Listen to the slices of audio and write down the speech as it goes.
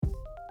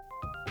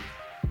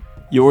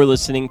You're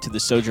listening to the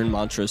Sojourn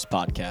Montrose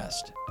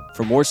podcast.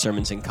 For more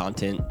sermons and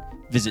content,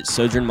 visit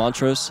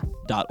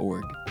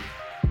sojournmontrose.org.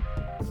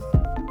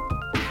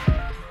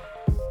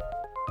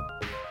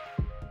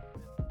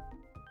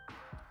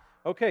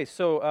 Okay,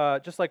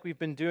 so just like we've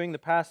been doing the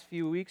past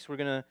few weeks, we're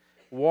going to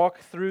walk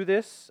through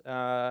this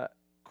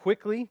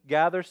quickly,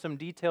 gather some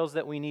details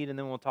that we need, and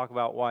then we'll talk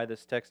about why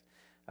this text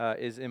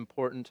is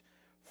important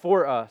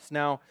for us.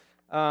 Now,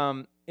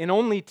 in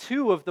only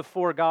two of the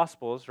four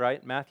Gospels,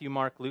 right, Matthew,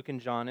 Mark, Luke,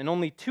 and John, in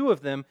only two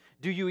of them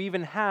do you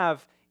even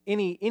have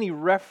any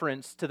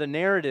reference to the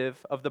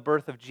narrative of the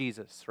birth of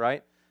Jesus,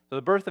 right? So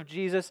the birth of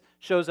Jesus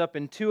shows up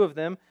in two of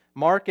them.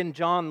 Mark and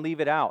John leave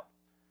it out.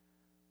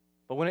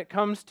 But when it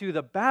comes to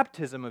the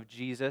baptism of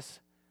Jesus,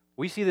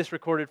 we see this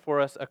recorded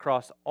for us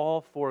across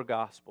all four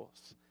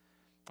Gospels.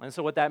 And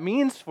so what that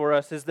means for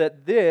us is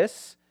that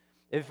this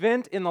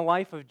event in the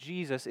life of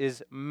Jesus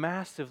is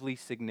massively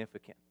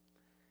significant.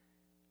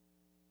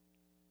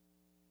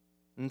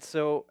 And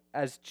so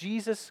as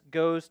Jesus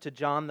goes to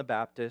John the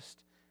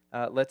Baptist,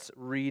 let's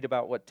read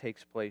about what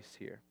takes place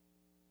here.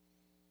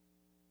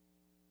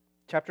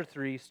 Chapter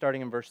 3,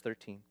 starting in verse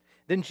 13.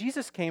 Then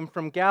Jesus came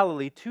from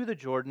Galilee to the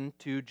Jordan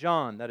to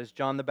John, that is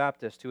John the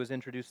Baptist, who was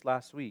introduced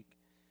last week.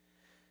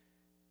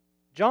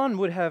 John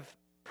would have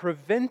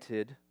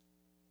prevented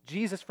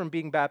Jesus from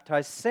being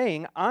baptized,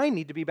 saying, "I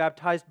need to be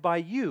baptized by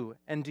you,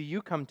 and do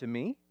you come to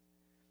me?"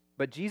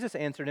 But Jesus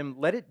answered him,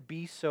 "Let it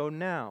be so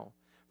now,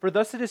 for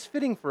thus it is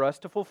fitting for us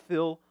to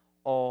fulfill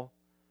all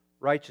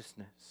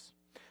righteousness."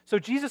 So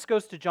Jesus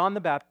goes to John the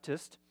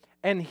Baptist,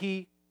 and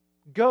he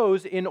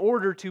goes in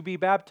order to be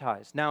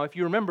baptized. Now, if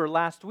you remember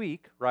last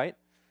week, right,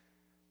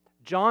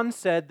 John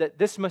said that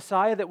this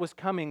Messiah that was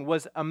coming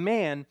was a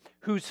man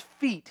whose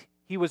feet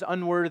he was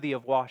unworthy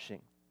of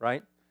washing,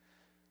 right?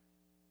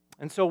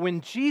 And so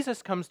when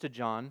Jesus comes to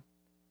John,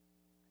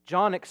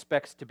 John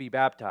expects to be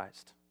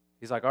baptized.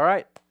 He's like, all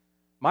right,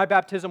 my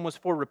baptism was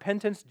for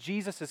repentance.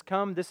 Jesus has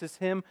come. This is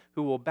him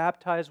who will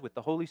baptize with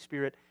the Holy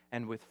Spirit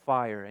and with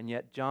fire. And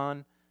yet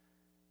John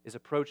is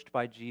approached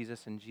by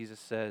Jesus, and Jesus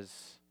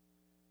says,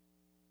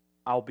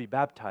 "I'll be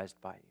baptized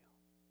by you."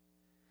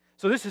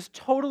 So this is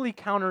totally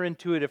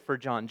counterintuitive for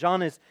John.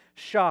 John is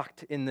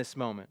shocked in this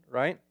moment,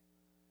 right?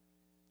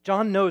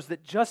 John knows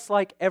that just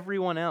like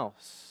everyone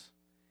else,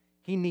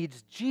 he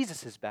needs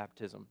Jesus'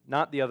 baptism,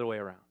 not the other way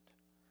around.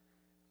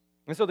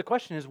 And so the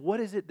question is, what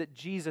is it that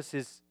Jesus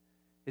is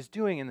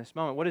doing in this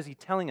moment? What is he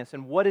telling us?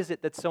 And what is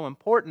it that's so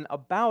important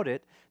about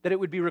it that it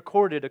would be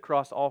recorded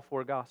across all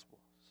four Gospels?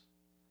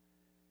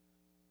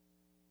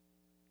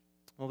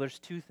 Well, there's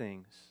two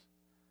things.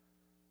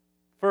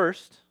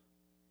 First,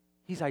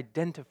 he's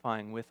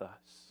identifying with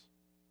us.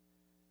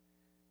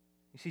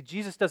 You see,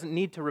 Jesus doesn't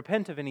need to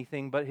repent of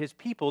anything, but his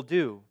people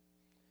do.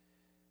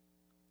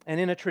 And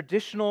in a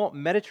traditional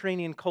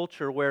Mediterranean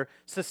culture where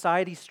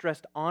society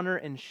stressed honor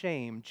and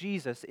shame,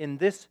 Jesus, in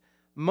this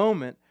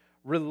moment,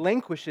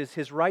 relinquishes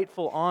his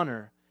rightful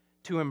honor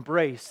to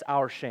embrace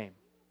our shame.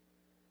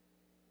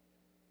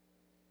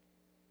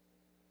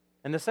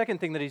 And the second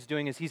thing that he's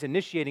doing is he's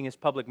initiating his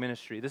public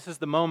ministry. This is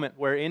the moment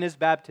where in his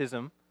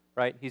baptism,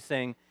 right, he's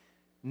saying,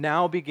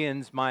 now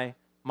begins my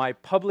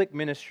public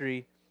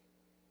ministry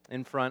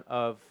in front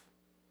of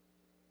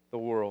the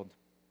world.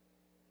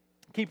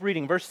 Keep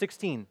reading, verse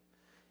 16.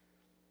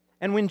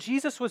 And when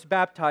Jesus was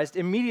baptized,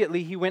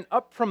 immediately he went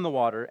up from the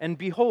water, and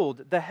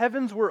behold, the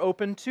heavens were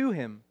opened to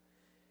him.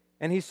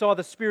 And he saw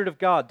the Spirit of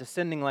God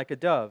descending like a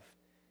dove,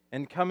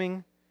 and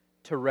coming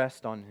to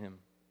rest on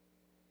him.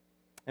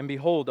 And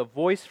behold, a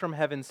voice from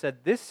heaven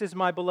said, "This is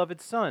my beloved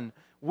Son,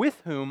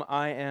 with whom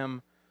I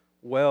am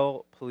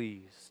well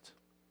pleased."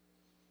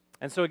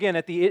 And so again,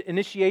 at the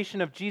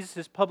initiation of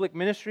Jesus' public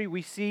ministry,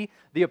 we see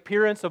the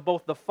appearance of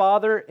both the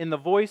Father in the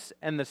voice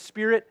and the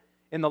Spirit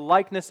in the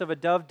likeness of a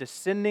dove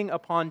descending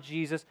upon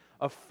Jesus,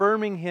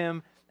 affirming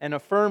him and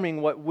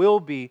affirming what will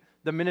be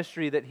the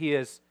ministry that he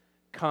has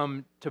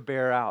come to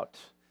bear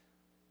out.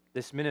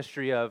 This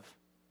ministry of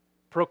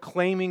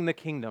proclaiming the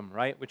kingdom,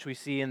 right? Which we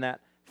see in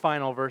that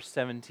final verse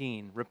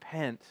 17.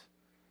 Repent.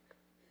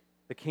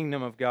 The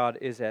kingdom of God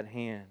is at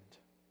hand.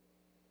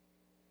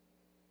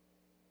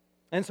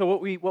 And so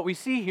what we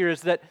see here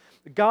is that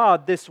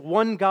God, this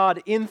one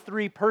God in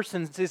three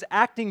persons, is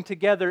acting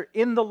together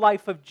in the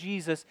life of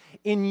Jesus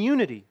in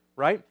unity,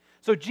 right?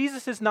 So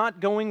Jesus is not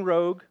going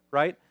rogue,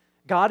 right?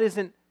 God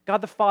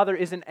the Father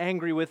isn't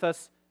angry with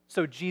us,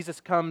 so Jesus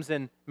comes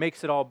and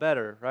makes it all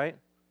better, right?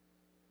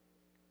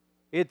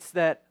 It's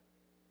that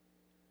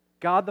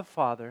God the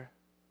Father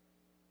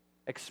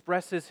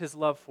expresses his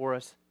love for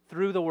us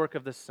through the work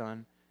of the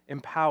Son,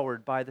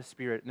 empowered by the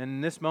Spirit. And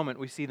in this moment,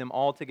 we see them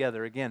all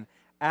together, again,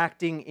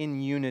 acting in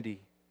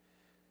unity.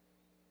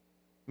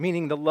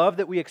 Meaning the love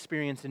that we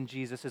experience in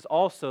Jesus is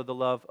also the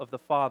love of the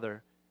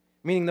Father.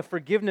 Meaning the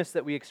forgiveness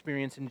that we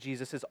experience in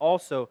Jesus is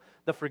also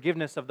the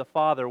forgiveness of the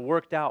Father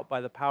worked out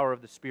by the power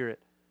of the Spirit.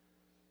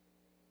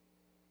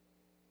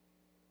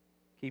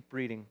 Keep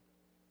reading.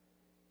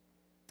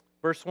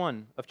 Verse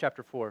 1 of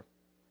chapter 4.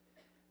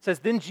 It says,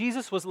 "Then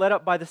Jesus was led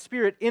up by the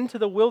Spirit into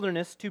the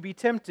wilderness to be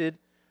tempted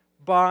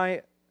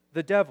by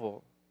the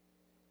devil.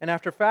 And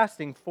after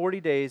fasting 40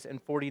 days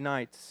and 40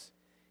 nights,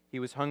 he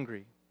was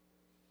hungry.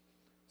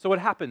 So what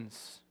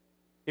happens?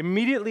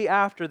 Immediately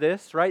after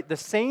this, right, the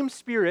same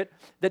Spirit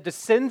that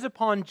descends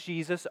upon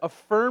Jesus,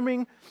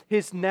 affirming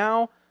his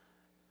now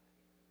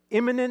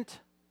imminent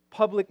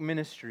public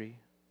ministry,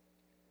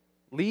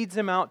 leads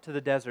him out to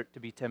the desert to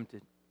be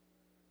tempted.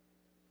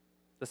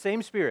 The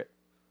same Spirit.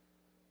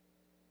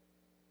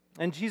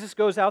 And Jesus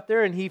goes out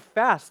there and he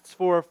fasts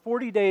for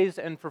 40 days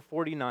and for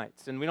 40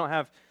 nights. And we don't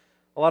have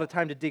a lot of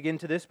time to dig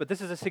into this, but this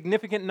is a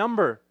significant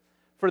number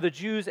for the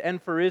Jews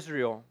and for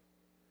Israel.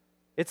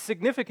 It's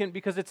significant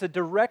because it's a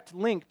direct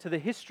link to the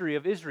history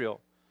of Israel.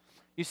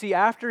 You see,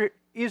 after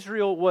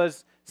Israel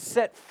was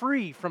set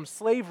free from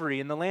slavery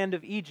in the land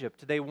of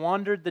Egypt, they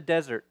wandered the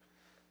desert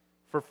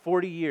for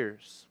 40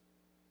 years.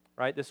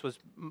 Right? This was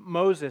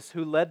Moses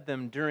who led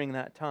them during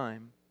that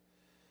time.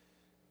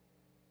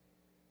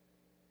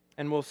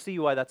 And we'll see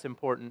why that's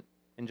important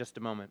in just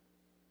a moment.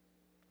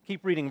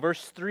 Keep reading,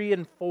 verse 3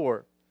 and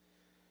 4.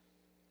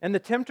 And the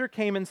tempter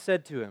came and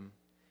said to him,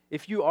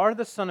 "If you are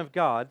the Son of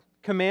God,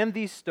 command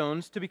these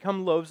stones to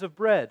become loaves of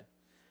bread."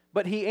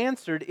 But he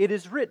answered, "It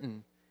is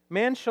written,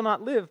 man shall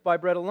not live by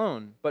bread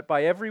alone, but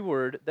by every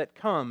word that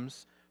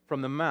comes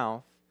from the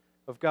mouth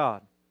of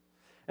God."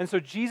 And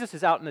so Jesus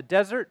is out in the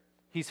desert.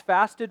 He's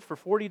fasted for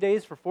 40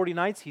 days, for 40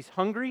 nights. He's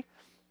hungry.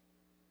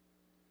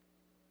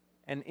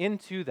 And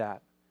into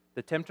that,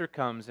 the tempter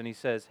comes and he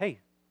says,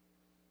 "Hey,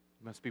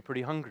 you must be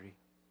pretty hungry.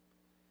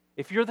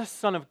 If you're the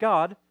Son of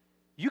God,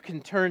 you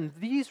can turn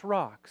these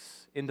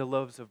rocks into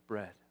loaves of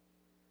bread."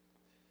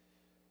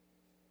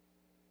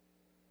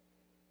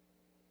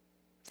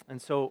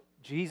 And so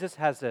Jesus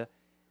has an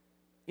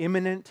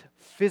imminent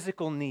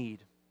physical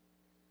need.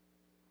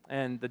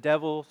 And the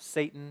devil,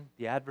 Satan,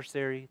 the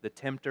adversary, the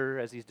tempter,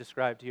 as he's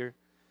described here,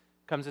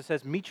 comes and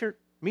says, meet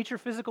your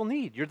physical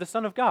need. You're the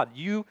Son of God.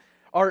 You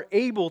are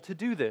able to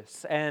do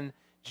this. And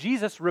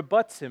Jesus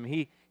rebuts him.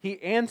 He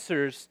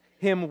answers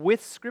him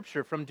with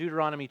Scripture from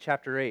Deuteronomy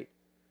chapter 8.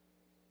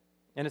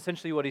 And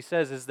essentially what he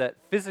says is that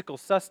physical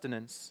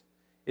sustenance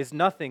is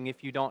nothing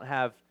if you don't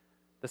have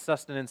the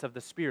sustenance of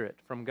the Spirit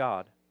from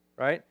God,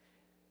 right?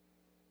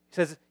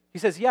 He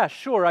says, yeah,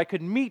 sure, I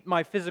could meet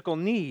my physical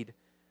need,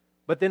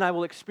 but then I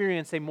will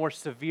experience a more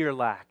severe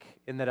lack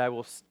in that I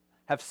will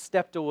have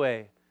stepped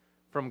away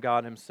from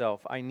God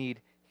himself. I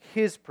need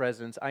his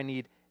presence. I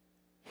need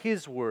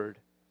his word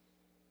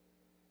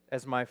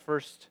as my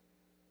first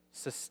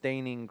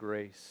sustaining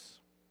grace.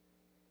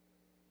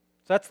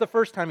 So that's the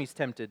first time he's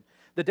tempted.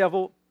 The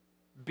devil,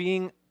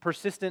 being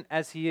persistent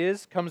as he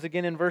is, comes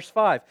again in verse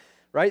 5,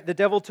 right? The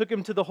devil took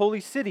him to the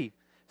holy city,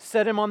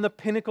 set him on the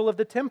pinnacle of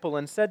the temple,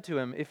 and said to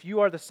him, "If you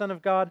are the Son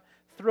of God,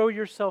 throw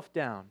yourself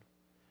down.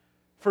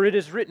 For it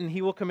is written,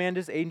 he will command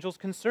his angels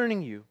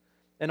concerning you,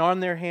 and on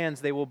their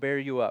hands they will bear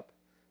you up,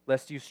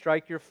 lest you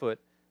strike your foot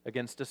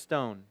against a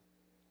stone."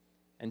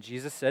 And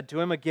Jesus said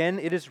to him, "Again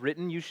it is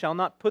written, you shall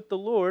not put the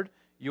Lord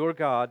your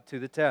God to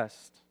the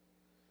test."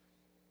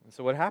 And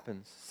so what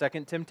happens?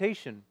 Second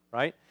temptation,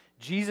 right?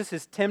 Jesus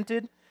is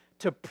tempted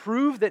to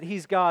prove that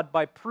he's God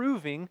by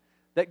proving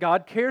that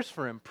God cares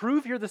for him.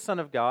 Prove you're the Son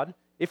of God.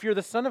 If you're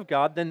the Son of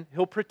God, then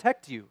he'll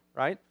protect you,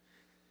 right?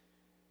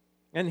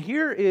 And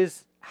here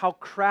is how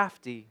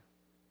crafty,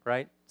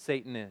 right,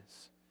 Satan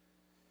is.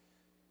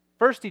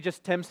 First, he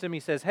just tempts him. He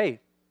says,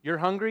 "Hey, you're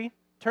hungry?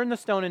 Turn the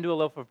stone into a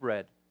loaf of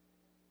bread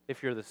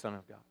if you're the Son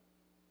of God."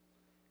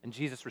 And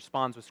Jesus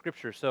responds with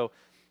Scripture. So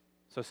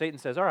Satan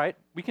says, all right,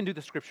 we can do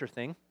the Scripture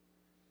thing.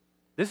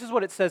 This is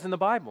what it says in the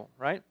Bible,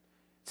 right?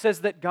 It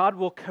says that God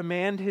will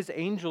command his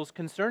angels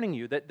concerning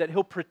you, that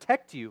he'll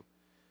protect you.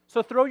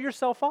 So throw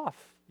yourself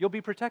off. You'll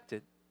be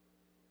protected.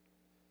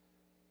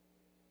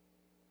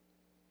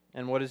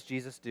 And what does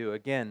Jesus do?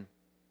 Again,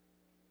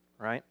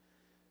 right?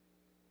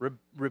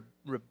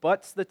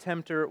 Rebuts the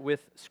tempter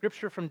with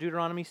Scripture from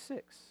Deuteronomy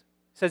 6.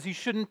 Says you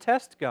shouldn't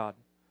test God.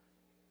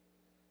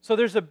 So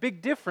there's a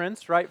big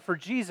difference, right, for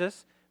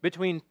Jesus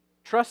between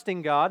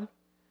trusting God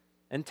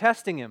and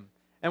testing him.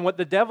 And what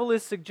the devil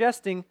is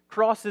suggesting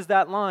crosses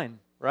that line,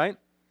 right?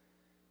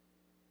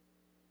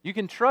 You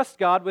can trust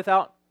God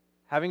without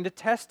having to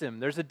test him.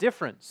 There's a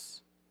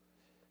difference.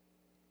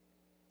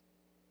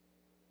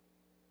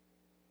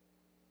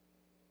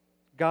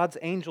 God's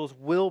angels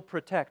will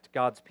protect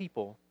God's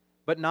people,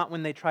 but not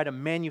when they try to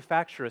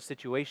manufacture a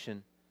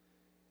situation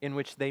in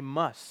which they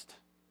must,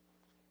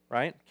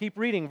 right? Keep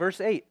reading, verse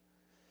 8.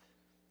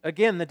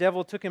 Again, the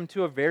devil took him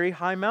to a very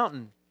high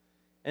mountain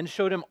and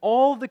showed him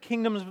all the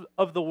kingdoms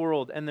of the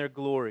world and their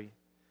glory.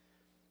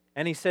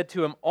 And he said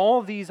to him,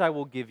 "All these I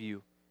will give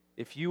you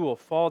if you will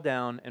fall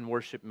down and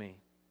worship me."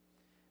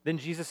 Then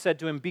Jesus said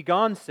to him,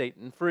 "Begone,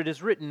 Satan, for it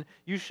is written,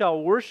 you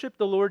shall worship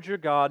the Lord your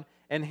God,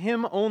 and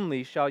him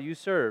only shall you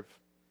serve."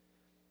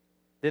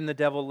 Then the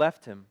devil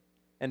left him,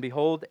 and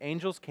behold,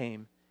 angels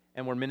came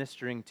and were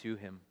ministering to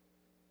him.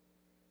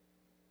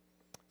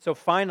 So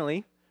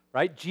finally,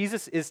 right,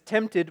 Jesus is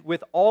tempted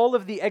with all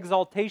of the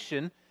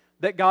exaltation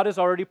that God has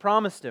already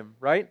promised him,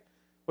 right?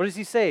 What does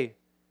he say?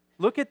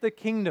 Look at the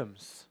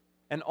kingdoms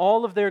and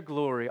all of their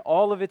glory,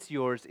 all of it's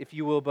yours, if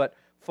you will but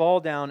fall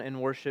down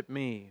and worship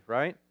me,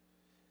 right?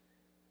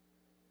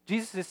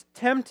 Jesus is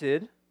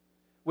tempted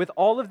with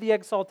all of the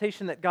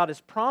exaltation that God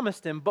has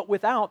promised him, but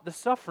without the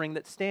suffering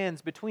that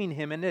stands between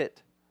him and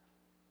it.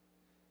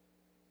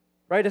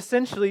 Right?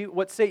 Essentially,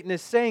 what Satan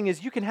is saying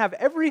is you can have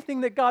everything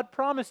that God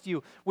promised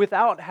you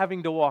without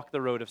having to walk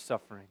the road of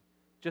suffering.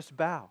 Just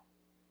bow.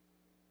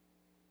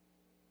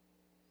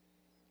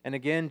 And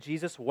again,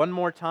 Jesus, one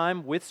more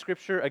time with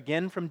Scripture,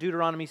 again from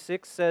Deuteronomy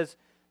 6, says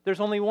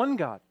there's only one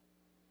God.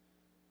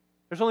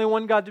 There's only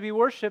one God to be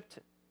worshipped.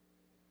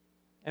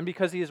 And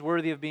because he is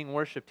worthy of being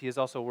worshipped, he is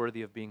also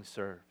worthy of being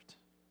served.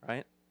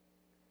 Right?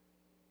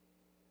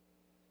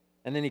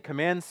 And then he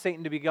commands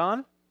Satan to be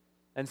gone,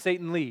 and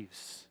Satan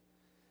leaves.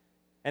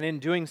 And in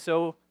doing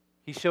so,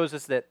 he shows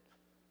us that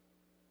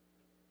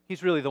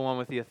he's really the one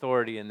with the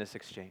authority in this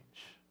exchange,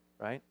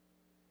 right?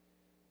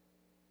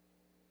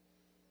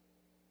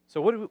 So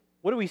what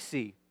do we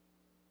see?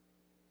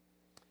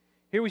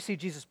 Here we see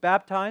Jesus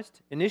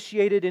baptized,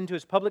 initiated into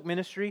his public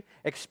ministry,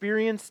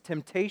 experienced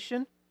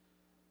temptation.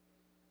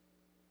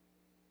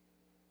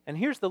 And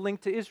here's the link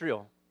to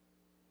Israel.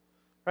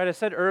 Right, I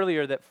said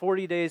earlier that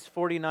 40 days,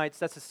 40 nights,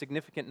 that's a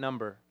significant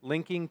number,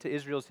 linking to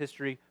Israel's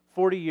history,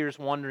 40 years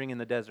wandering in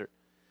the desert.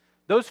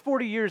 Those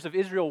 40 years of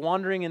Israel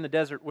wandering in the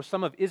desert were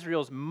some of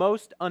Israel's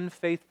most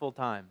unfaithful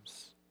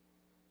times.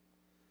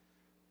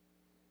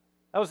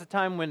 That was the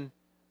time when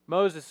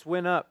Moses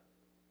went up,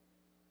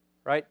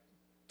 right,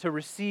 to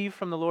receive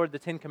from the Lord the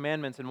 10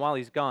 Commandments, and while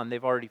he's gone,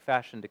 they've already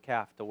fashioned a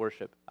calf to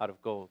worship out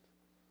of gold,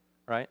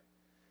 right?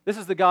 This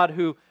is the God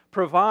who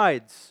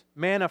provides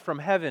manna from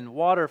heaven,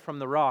 water from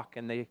the rock,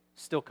 and they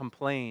still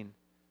complain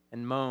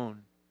and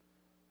moan,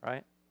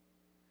 right?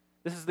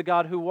 This is the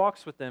God who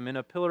walks with them in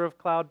a pillar of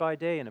cloud by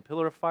day and a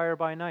pillar of fire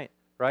by night,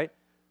 right?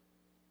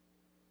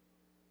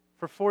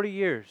 For 40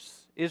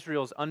 years,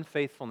 Israel's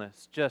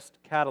unfaithfulness just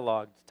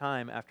cataloged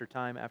time after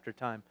time after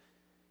time.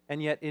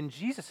 And yet in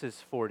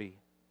Jesus' 40,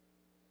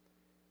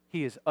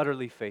 he is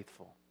utterly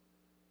faithful.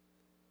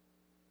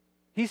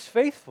 He's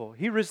faithful.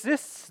 He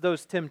resists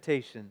those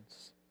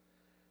temptations.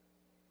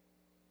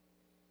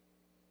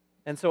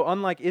 And so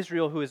unlike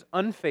Israel, who is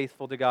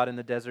unfaithful to God in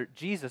the desert,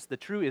 Jesus, the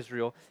true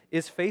Israel,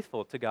 is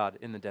faithful to God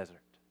in the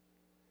desert.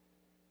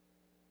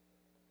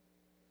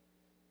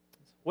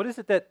 What is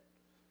it that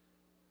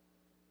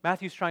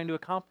Matthew's trying to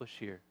accomplish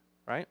here,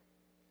 right?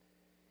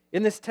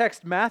 In this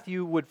text,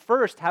 Matthew would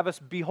first have us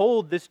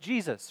behold this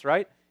Jesus,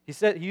 right? He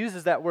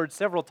uses that word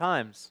several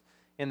times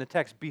in the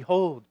text.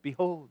 Behold,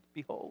 behold,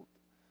 behold.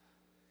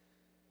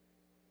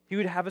 He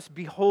would have us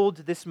behold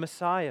this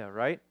Messiah,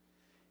 right?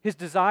 His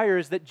desire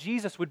is that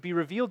Jesus would be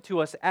revealed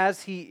to us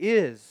as he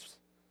is.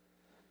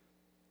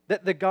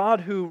 That the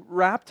God who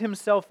wrapped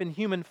himself in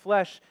human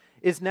flesh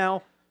is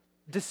now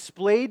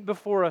displayed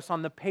before us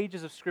on the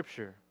pages of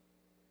Scripture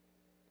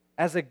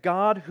as a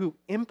God who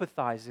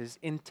empathizes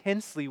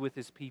intensely with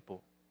his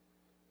people.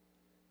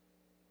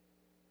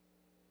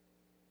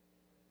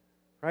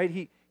 Right?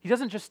 He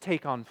doesn't just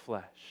take on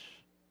flesh,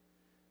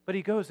 but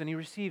he goes and he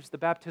receives the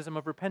baptism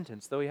of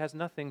repentance, though he has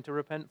nothing to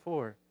repent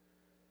for.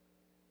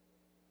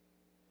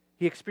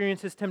 He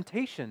experiences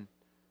temptation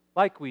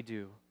like we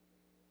do.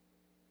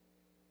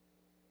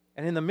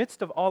 And in the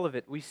midst of all of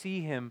it, we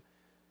see him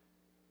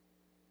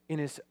in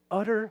his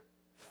utter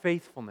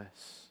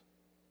faithfulness.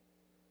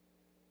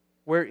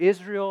 Where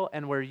Israel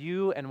and where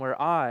you and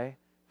where I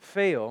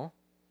fail,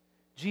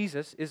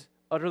 Jesus is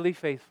utterly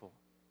faithful.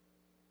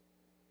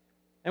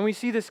 And we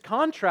see this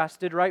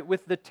contrasted, right,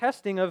 with the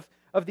testing of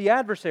the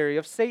adversary,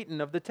 of Satan,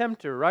 of the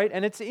tempter, right?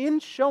 And it's in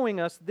showing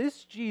us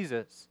this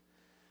Jesus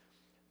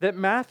that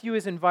Matthew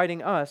is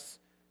inviting us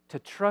to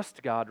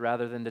trust God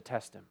rather than to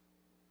test him.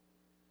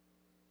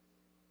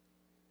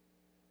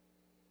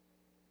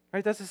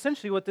 Right? That's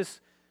essentially what this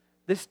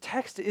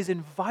text is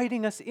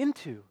inviting us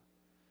into.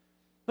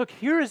 Look,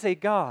 here is a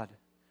God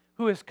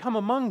who has come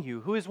among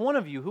you, who is one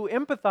of you, who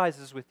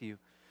empathizes with you,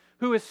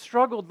 who has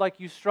struggled like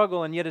you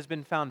struggle and yet has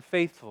been found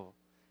faithful.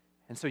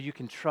 And so you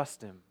can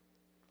trust him.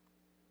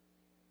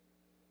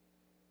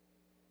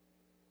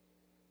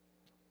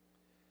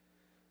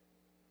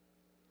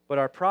 But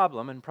our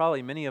problem, and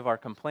probably many of our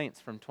complaints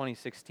from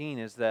 2016,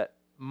 is that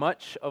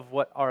much of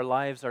what our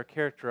lives are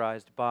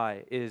characterized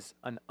by is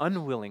an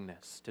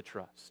unwillingness to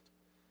trust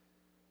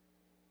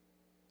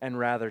and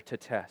rather to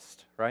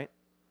test, right?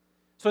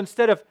 So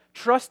instead of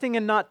trusting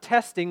and not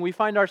testing, we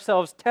find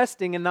ourselves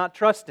testing and not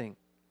trusting.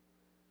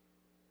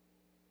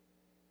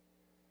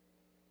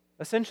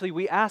 Essentially,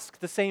 we ask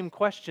the same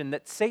question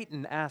that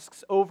Satan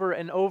asks over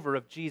and over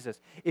of Jesus.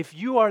 If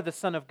you are the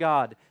Son of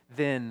God,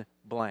 then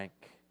blank.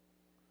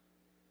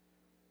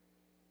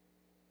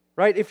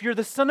 Right? If you're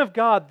the Son of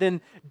God,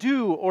 then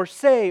do or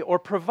say or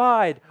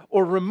provide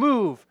or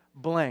remove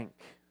blank.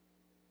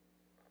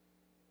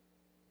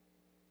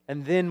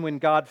 And then when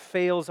God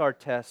fails our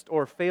test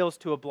or fails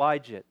to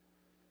oblige it,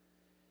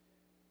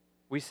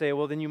 we say,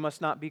 well, then you must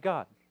not be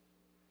God.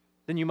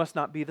 Then you must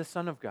not be the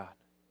Son of God.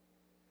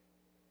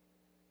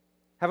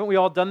 Haven't we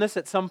all done this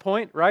at some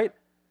point, right?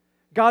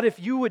 God, if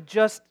you would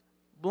just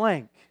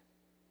blank,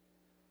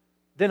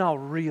 then I'll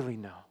really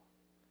know.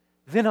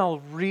 Then I'll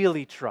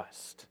really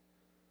trust.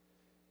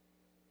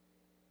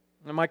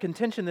 And my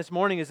contention this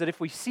morning is that if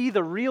we see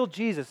the real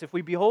Jesus, if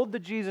we behold the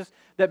Jesus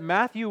that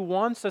Matthew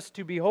wants us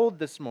to behold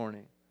this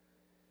morning,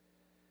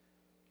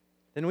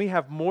 then we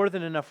have more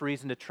than enough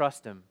reason to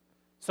trust Him,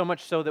 so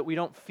much so that we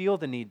don't feel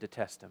the need to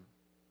test Him.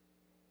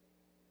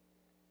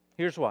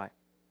 Here's why.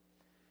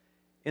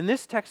 In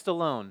this text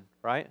alone,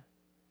 right?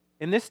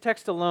 In this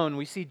text alone,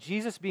 we see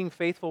Jesus being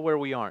faithful where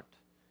we aren't.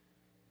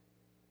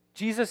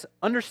 Jesus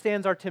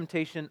understands our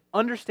temptation,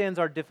 understands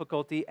our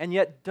difficulty, and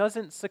yet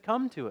doesn't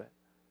succumb to it.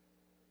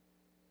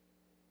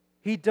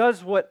 He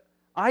does what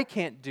I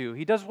can't do.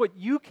 He does what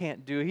you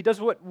can't do. He does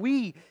what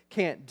we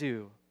can't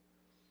do.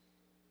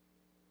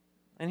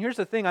 And here's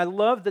the thing, I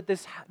love that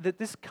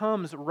this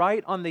comes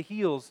right on the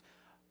heels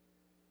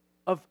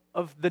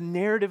of the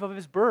narrative of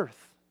His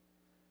birth.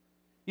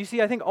 You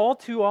see, I think all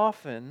too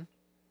often,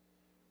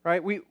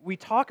 right, we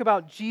talk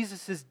about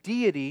Jesus'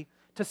 deity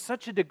to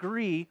such a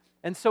degree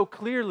and so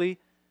clearly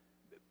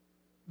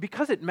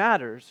because it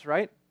matters,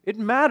 right? It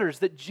matters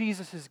that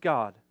Jesus is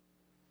God.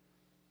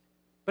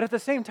 But at the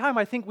same time,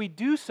 I think we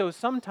do so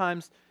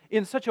sometimes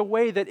in such a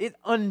way that it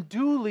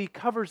unduly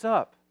covers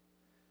up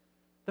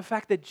the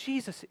fact that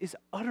Jesus is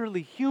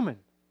utterly human,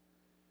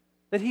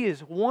 that He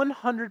is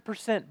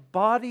 100%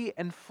 body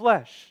and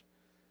flesh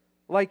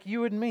like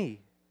you and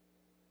me.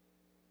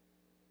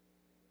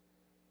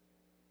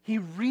 He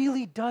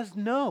really does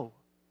know.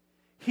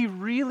 He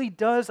really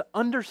does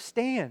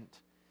understand.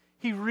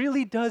 He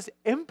really does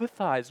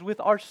empathize with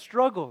our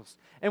struggles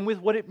and with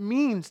what it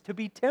means to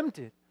be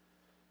tempted.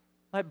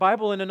 The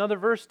Bible in another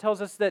verse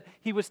tells us that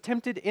He was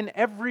tempted in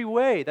every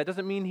way. That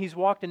doesn't mean He's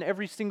walked in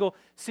every single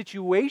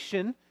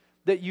situation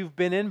that you've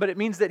been in, but it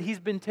means that He's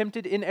been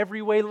tempted in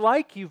every way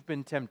like you've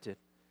been tempted,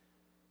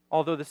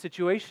 although the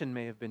situation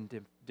may have been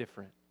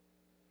different.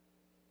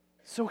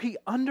 So He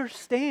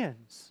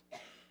understands.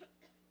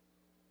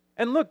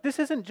 And look, this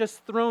isn't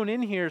just thrown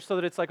in here so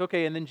that it's like,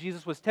 okay, and then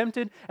Jesus was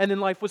tempted, and then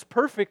life was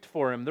perfect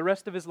for Him the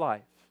rest of His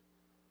life.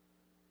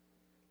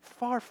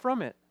 Far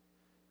from it.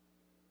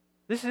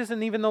 This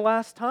isn't even the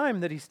last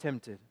time that He's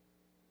tempted.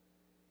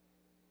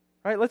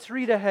 All right, let's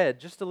read ahead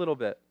just a little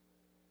bit.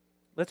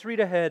 Let's read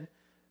ahead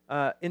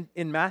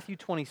in Matthew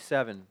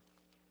 27,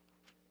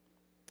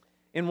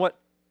 in what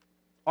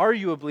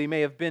arguably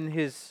may have been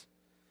His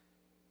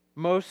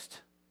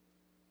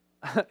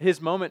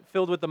moment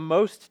filled with the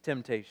most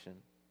temptation.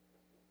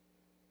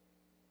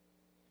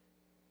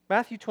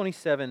 Matthew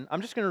 27,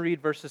 I'm just going to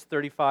read verses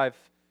 35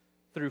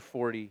 through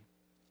 40.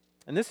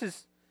 And this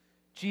is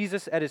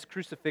Jesus at His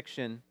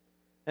crucifixion.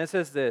 And it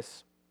says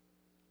this,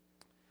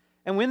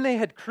 "And when they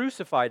had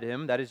crucified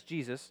Him," that is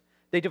Jesus,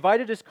 "they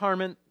divided His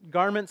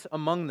garments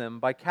among them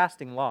by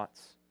casting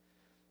lots.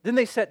 Then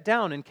they sat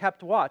down and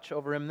kept watch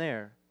over Him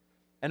there.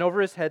 And over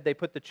His head they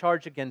put the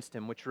charge against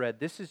Him, which read,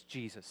 'This is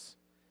Jesus,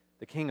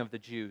 the King of the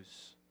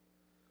Jews.'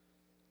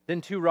 Then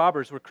 2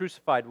 robbers were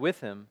crucified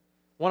with Him,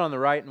 one on the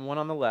right and one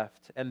on the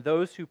left. And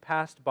those who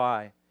passed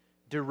by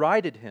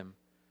derided Him,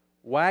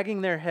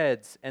 wagging their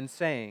heads and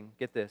saying,"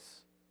 get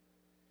this,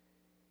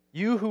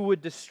 "You who would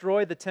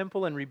destroy the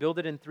temple and rebuild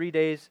it in 3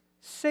 days,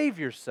 save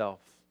yourself.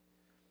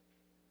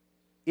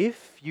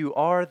 If you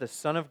are the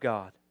Son of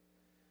God,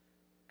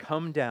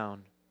 come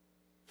down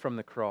from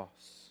the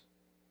cross."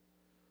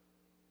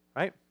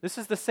 Right? This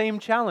is the same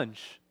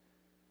challenge.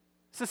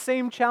 It's the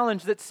same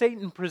challenge that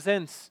Satan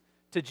presents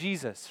to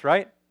Jesus,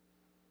 right?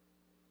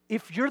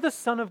 If you're the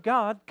Son of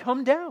God,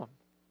 come down.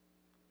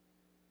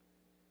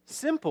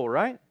 Simple,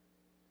 right?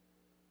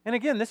 And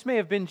again, this may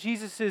have been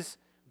Jesus'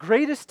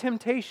 greatest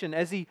temptation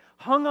as He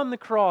hung on the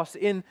cross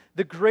in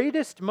the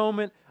greatest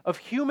moment of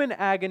human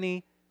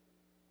agony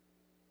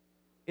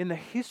in the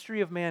history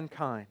of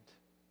mankind.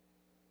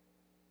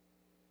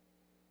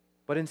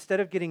 But instead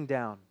of getting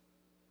down,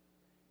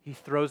 He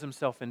throws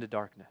Himself into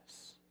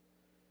darkness.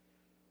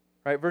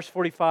 Right, verse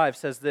 45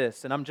 says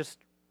this, and I'm just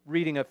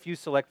reading a few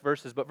select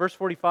verses, but verse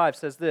 45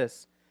 says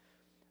this,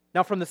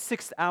 "Now from the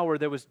 6th hour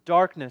there was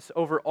darkness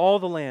over all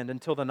the land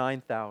until the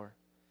 9th hour.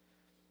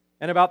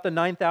 And about the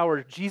 9th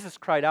hour, Jesus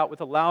cried out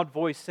with a loud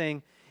voice,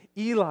 saying,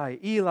 'Eli,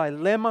 Eli,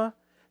 lema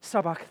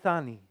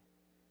sabachthani?'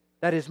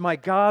 That is, my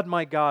God,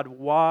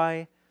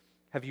 why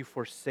have you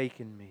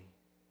forsaken me?"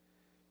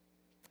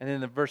 And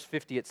then in verse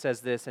 50 it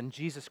says this, "And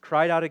Jesus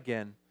cried out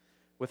again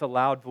with a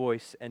loud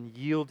voice and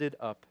yielded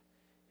up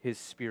His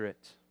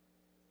spirit."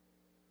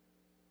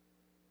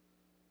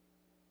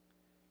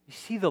 You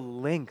see the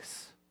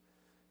lengths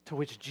to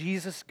which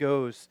Jesus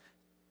goes,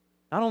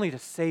 not only to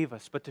save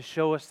us, but to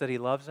show us that He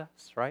loves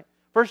us, right?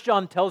 1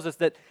 John tells us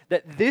that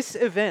this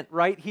event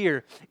right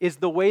here is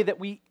the way that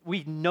we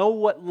know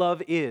what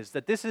love is,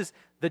 that this is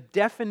the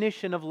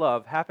definition of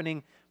love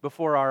happening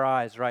before our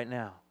eyes right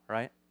now,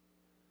 right?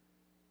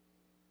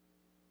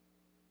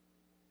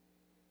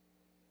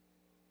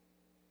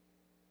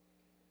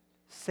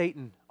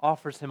 Satan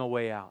offers Him a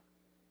way out.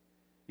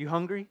 You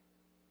hungry?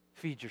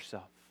 Feed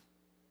yourself.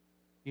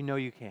 You know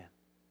you can.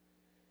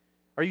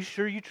 Are you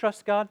sure you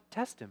trust God?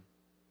 Test Him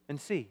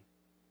and see.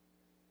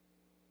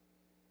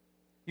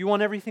 You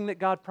want everything that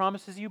God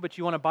promises you, but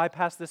you want to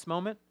bypass this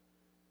moment?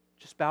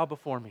 Just bow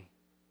before me.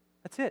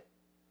 That's it.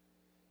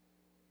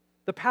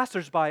 The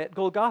passersby at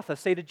Golgotha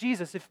say to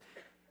Jesus,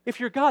 if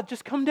you're God,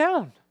 just come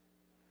down.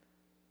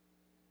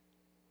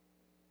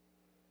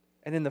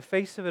 And in the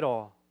face of it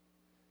all,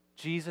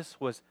 Jesus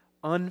was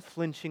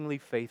unflinchingly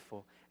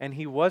faithful. And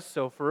He was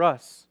so for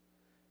us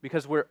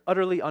because we're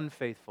utterly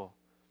unfaithful.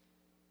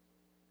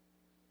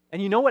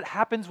 And you know what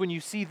happens when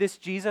you see this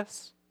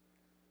Jesus?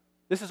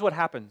 This is what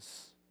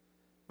happens.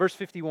 Verse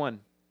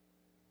 51.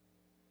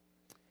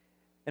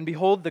 And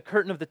behold, the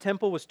curtain of the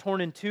temple was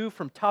torn in two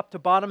from top to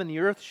bottom, and the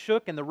earth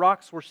shook, and the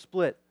rocks were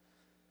split.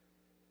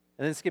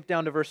 And then skip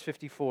down to verse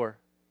 54.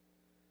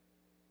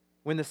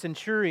 When the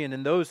centurion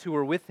and those who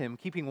were with him,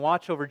 keeping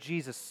watch over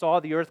Jesus, saw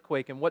the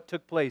earthquake and what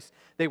took place,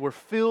 they were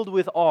filled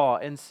with awe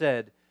and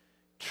said,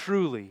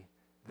 "Truly,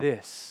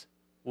 this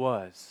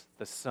was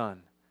the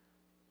Son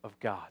of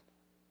God."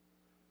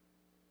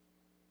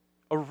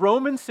 A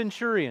Roman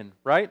centurion,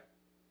 right?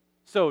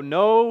 So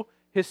no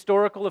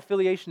historical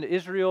affiliation to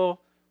Israel,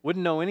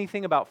 wouldn't know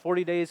anything about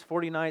 40 days,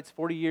 40 nights,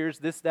 40 years,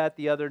 this, that,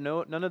 the other.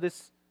 No, none of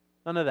this,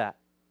 none of that.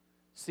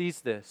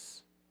 Sees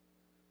this.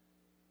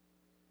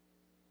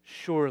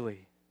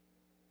 Surely,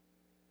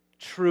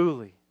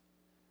 truly,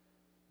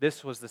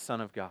 this was the Son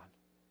of God.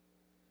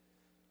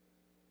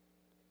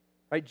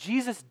 Right?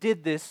 Jesus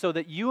did this so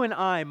that you and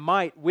I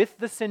might, with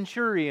the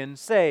centurion,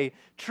 say,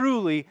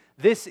 truly,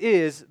 this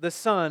is the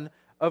Son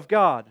of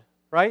God.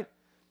 Right?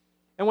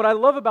 And what I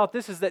love about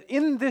this is that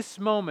in this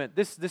moment,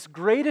 this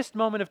greatest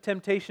moment of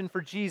temptation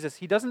for Jesus,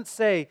 He doesn't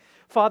say,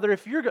 Father,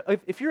 if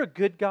you're a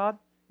good God,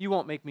 you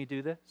won't make me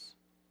do this.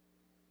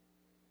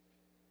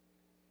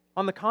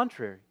 On the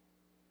contrary,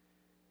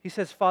 He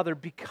says, Father,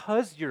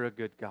 because you're a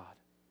good God,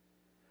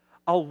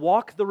 I'll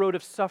walk the road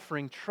of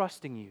suffering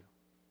trusting you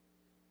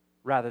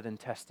rather than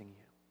testing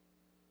you.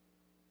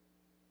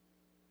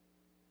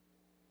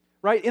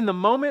 Right? In the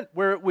moment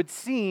where it would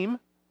seem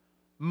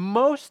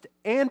most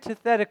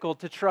antithetical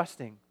to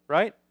trusting,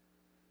 right?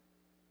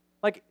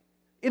 Like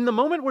in the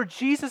moment where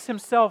Jesus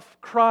Himself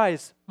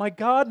cries, my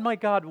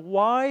God,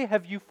 why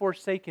have you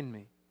forsaken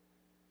me?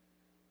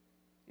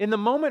 In the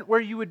moment where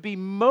you would be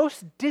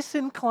most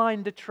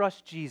disinclined to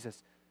trust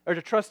Jesus, or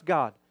to trust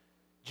God,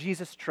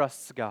 Jesus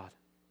trusts God.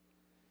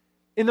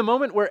 In the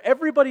moment where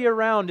everybody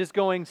around is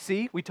going,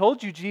 see, we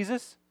told you,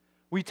 Jesus.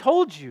 We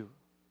told you.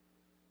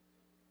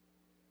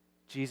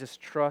 Jesus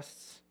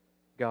trusts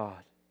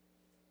God.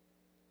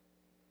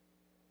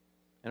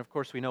 And of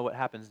course, we know what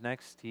happens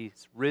next.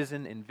 He's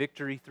risen in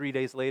victory 3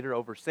 days later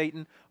over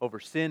Satan, over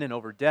sin, and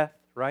over death,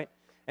 right?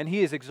 And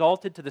He is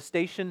exalted to the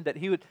station that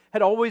He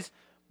had always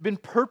been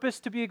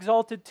purposed to be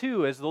exalted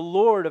to as the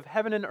Lord of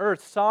heaven and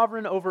earth,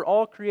 sovereign over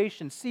all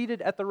creation,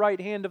 seated at the right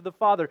hand of the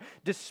Father,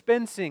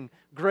 dispensing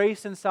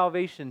grace and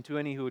salvation to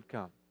any who would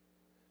come.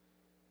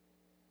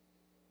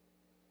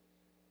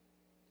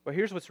 But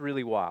here's what's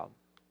really wild.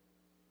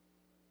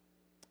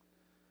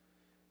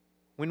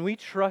 When we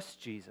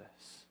trust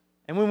Jesus,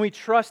 and when we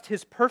trust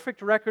His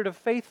perfect record of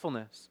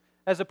faithfulness,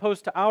 as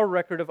opposed to our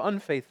record of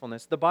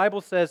unfaithfulness, the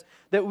Bible says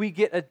that we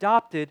get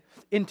adopted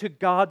into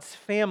God's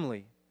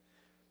family,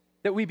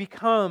 that we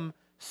become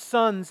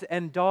sons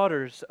and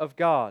daughters of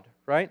God,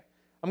 right?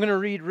 I'm going to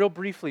read real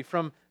briefly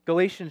from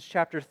Galatians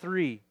chapter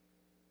 3.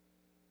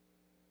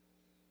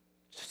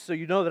 So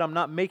you know that I'm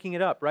not making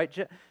it up, right?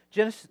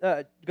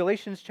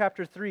 Galatians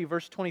chapter 3,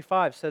 verse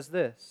 25 says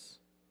this.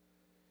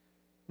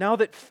 Now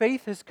that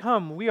faith has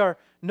come, we are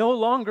no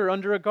longer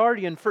under a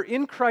guardian, for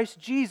in Christ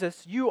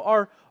Jesus you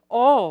are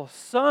all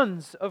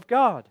sons of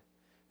God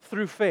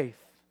through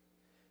faith.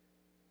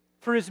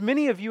 For as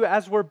many of you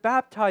as were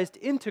baptized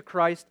into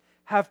Christ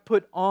have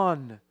put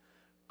on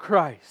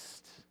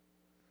Christ.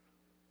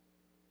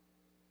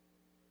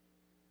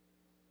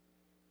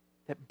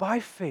 That by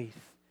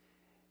faith,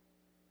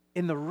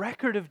 in the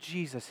record of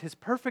Jesus, His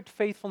perfect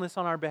faithfulness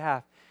on our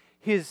behalf,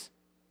 His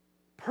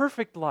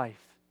perfect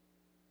life,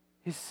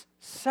 His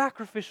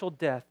sacrificial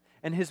death,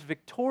 and His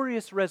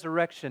victorious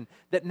resurrection,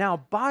 that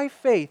now by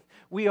faith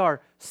we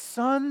are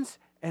sons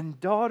and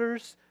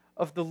daughters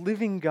of the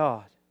living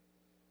God.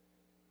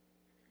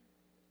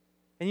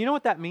 And you know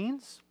what that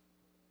means?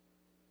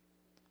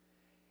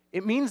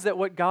 It means that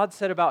what God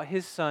said about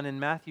His Son in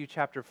Matthew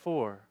chapter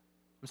 3,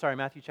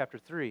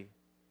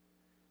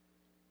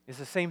 is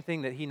the same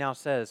thing that He now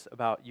says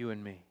about you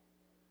and me.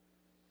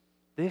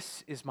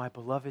 This is my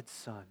beloved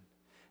Son.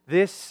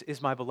 This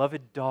is my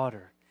beloved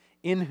daughter,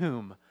 in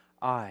whom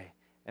I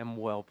am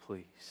well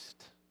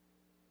pleased.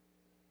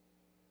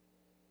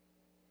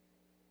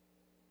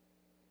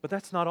 But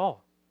that's not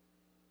all.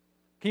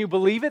 Can you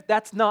believe it?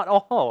 That's not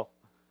all.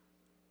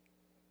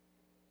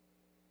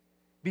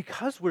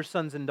 Because we're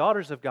sons and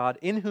daughters of God,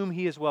 in whom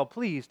He is well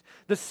pleased,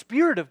 the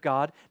Spirit of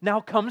God now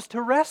comes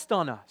to rest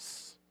on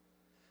us.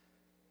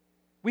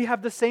 We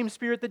have the same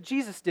Spirit that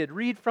Jesus did.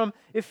 Read from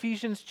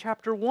Ephesians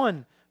chapter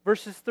 1,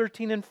 verses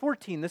 13 and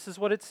 14. This is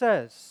what it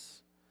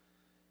says.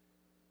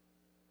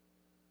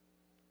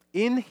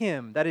 in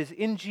Him, that is,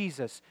 in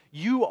Jesus,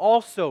 you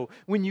also,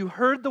 when you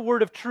heard the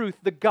word of truth,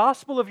 the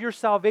gospel of your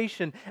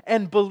salvation,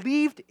 and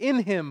believed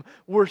in Him,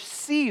 were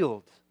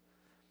sealed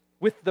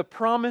with the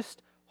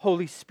promised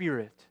Holy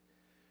Spirit,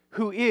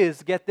 who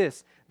is, get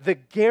this, the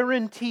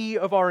guarantee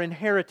of our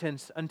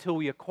inheritance until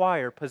we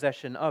acquire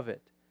possession of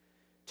it,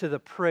 to the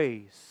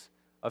praise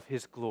of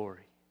His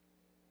glory.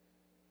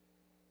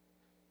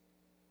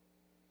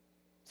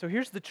 So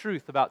here's the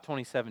truth about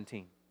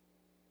 2017.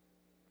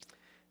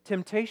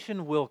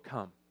 Temptation will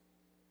come.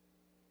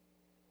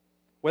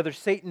 Whether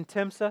Satan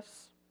tempts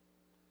us,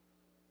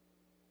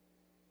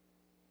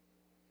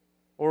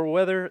 or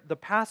whether the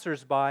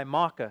passers-by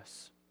mock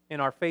us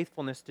in our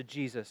faithfulness to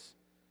Jesus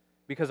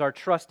because our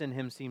trust in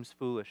Him seems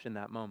foolish in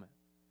that moment.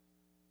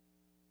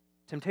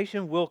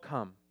 Temptation will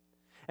come.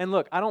 And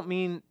look, I don't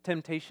mean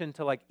temptation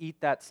to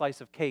eat that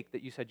slice of cake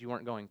that you said you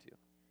weren't going to,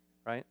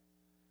 right?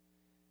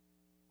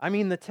 I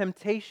mean the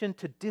temptation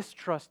to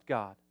distrust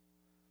God.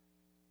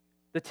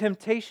 The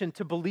temptation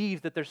to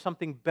believe that there's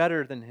something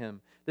better than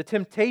Him. The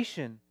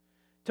temptation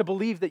to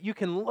believe that you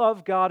can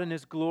love God and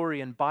His glory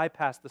and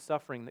bypass the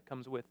suffering that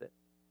comes with it.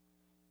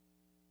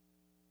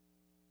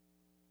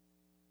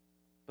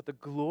 But the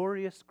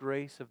glorious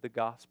grace of the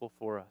gospel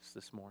for us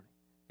this morning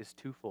is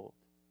twofold.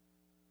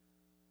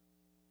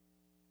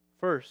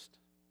 First,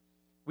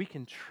 we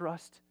can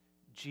trust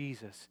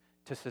Jesus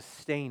to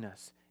sustain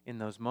us in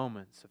those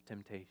moments of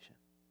temptation.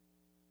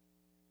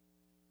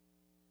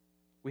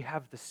 We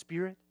have the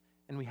Spirit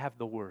and we have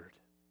the Word.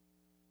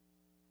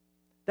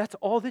 That's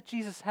all that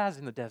Jesus has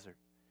in the desert.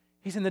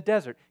 He's in the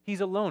desert.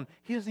 He's alone.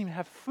 He doesn't even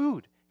have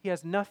food. He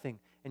has nothing.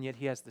 And yet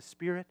He has the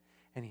Spirit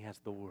and He has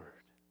the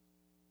Word.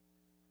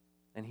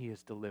 And He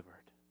is delivered.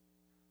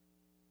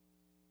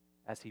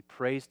 As He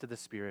prays to the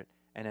Spirit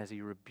and as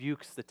He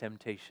rebukes the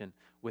temptation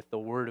with the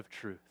word of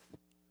truth,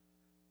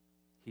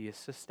 He is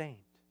sustained.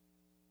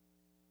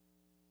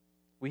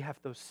 We have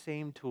those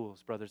same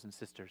tools, brothers and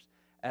sisters,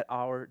 at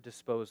our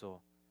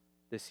disposal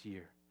this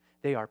year.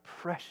 They are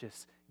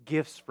precious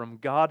gifts from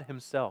God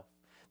Himself.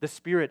 The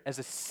Spirit as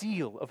a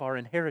seal of our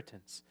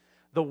inheritance.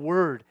 The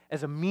Word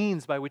as a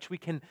means by which we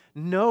can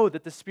know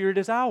that the Spirit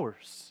is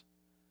ours.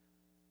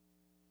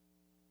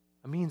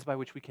 A means by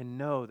which we can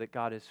know that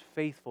God is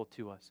faithful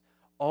to us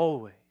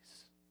always,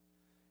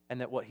 and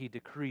that what He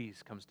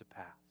decrees comes to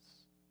pass.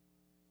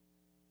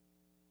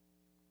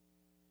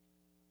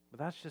 But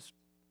that's just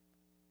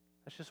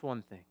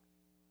one thing.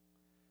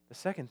 The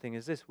second thing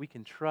is this: we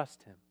can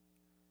trust Him.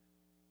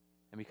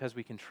 And because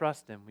we can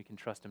trust Him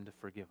to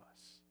forgive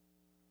us.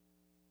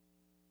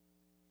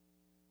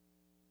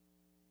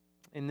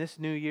 In this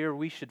new year,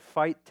 we should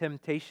fight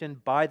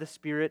temptation by the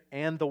Spirit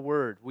and the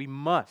Word. We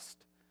must.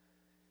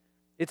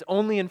 It's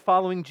only in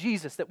following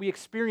Jesus that we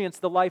experience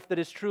the life that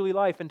is truly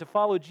life. And to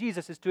follow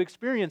Jesus is to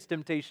experience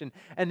temptation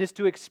and is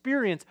to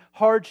experience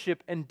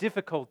hardship and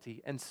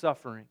difficulty and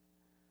suffering.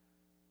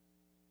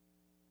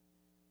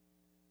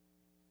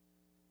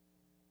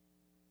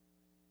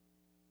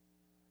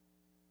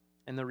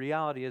 And the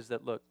reality is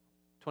that, look,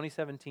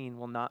 2017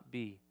 will not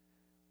be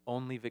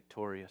only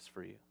victorious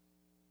for you.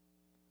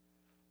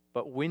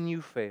 But when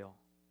you fail,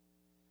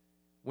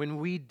 when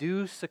we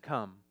do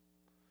succumb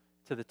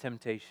to the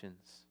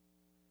temptations,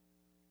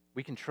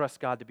 we can trust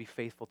God to be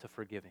faithful to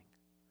forgiving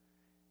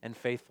and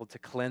faithful to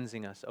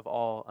cleansing us of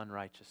all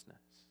unrighteousness,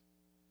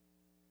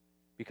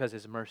 because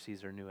His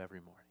mercies are new every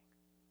morning,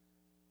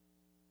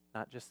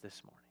 not just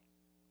this morning.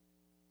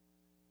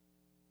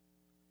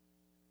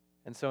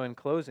 And so in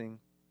closing,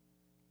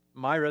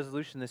 my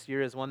resolution this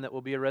year is one that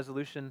will be a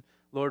resolution,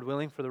 Lord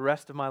willing, for the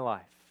rest of my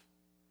life.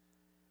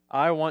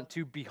 I want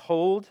to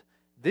behold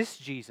this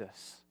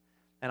Jesus,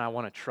 and I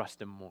want to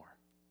trust Him more.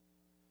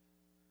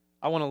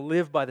 I want to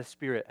live by the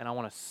Spirit, and I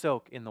want to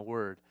soak in the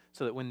Word,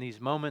 so that when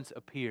these moments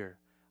appear,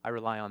 I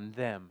rely on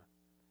them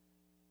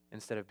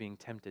instead of being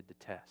tempted to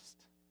test.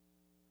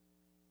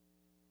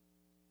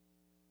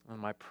 And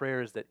my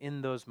prayer is that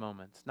in those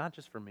moments, not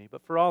just for me,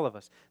 but for all of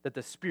us, that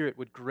the Spirit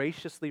would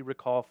graciously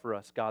recall for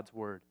us God's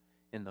Word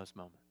in those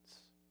moments.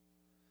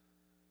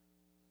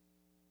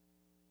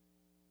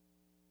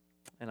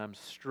 And I'm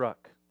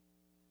struck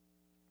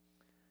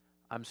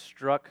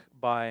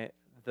by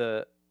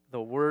the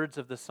words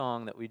of the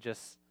song that we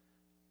just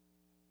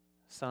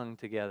sung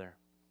together.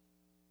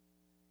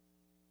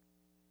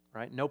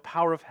 Right? No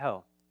power of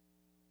hell,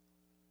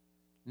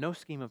 no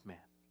scheme of man,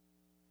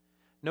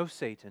 no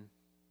Satan,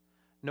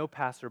 no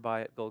passerby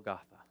at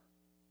Golgotha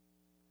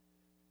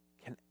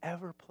can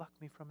ever pluck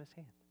me from His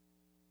hand.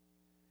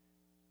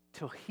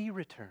 Till He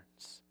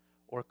returns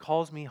or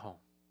calls me home,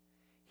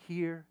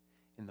 here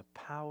in the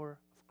power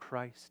of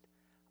Christ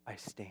I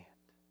stand.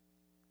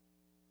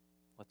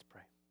 Let's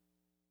pray.